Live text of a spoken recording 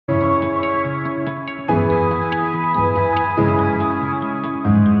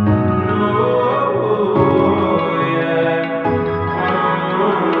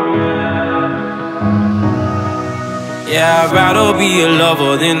I'd rather be a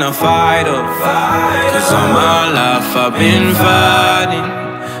lover than a fighter. Cause all my life I've been fighting,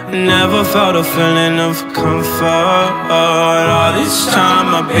 never felt a feeling of comfort. All this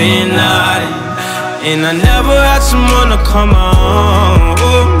time I've been hiding, and I never had someone to come on.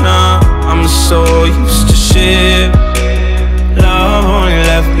 Oh, nah, I'm so used to shit. Love only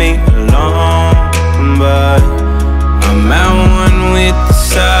left me alone, but I'm at one with the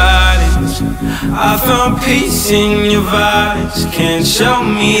silence. I found peace in your vibes. Can't show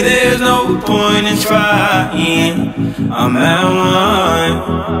me there's no point in trying. I'm at one,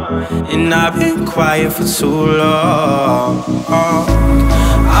 and I've been quiet for too long.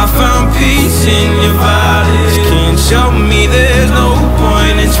 I found peace in your vibes. Can't show me there's no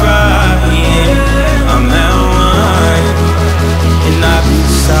point in trying. I'm at one, and I've been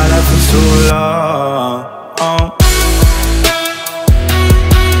silent for too long.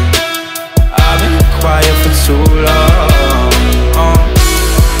 I've been quiet for too long.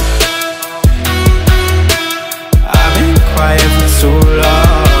 I've been quiet for too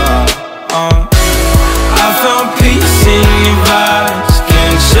long. I found peace in your vibes.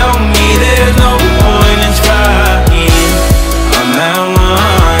 Can't show me there's no point in trying. I'm at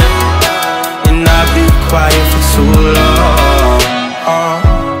one, and I've been quiet for too long.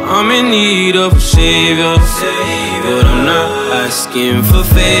 I'm in need of a savior, but I'm not asking for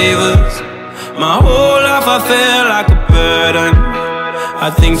favors. My whole life I feel like a burden. I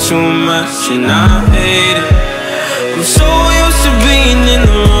think too much and I hate it. I'm so used to being in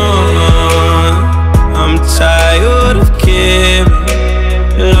the wrong. I'm tired of caring.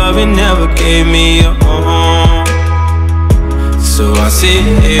 Love you never gave me a home, so I sit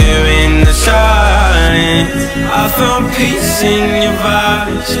here in the silence. I found peace in your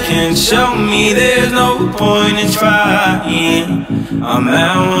vibes. Can't show me there's no point in trying. I'm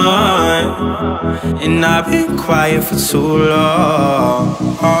at one, and I've been quiet for too long.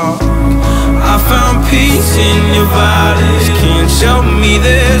 I found peace in your vibes.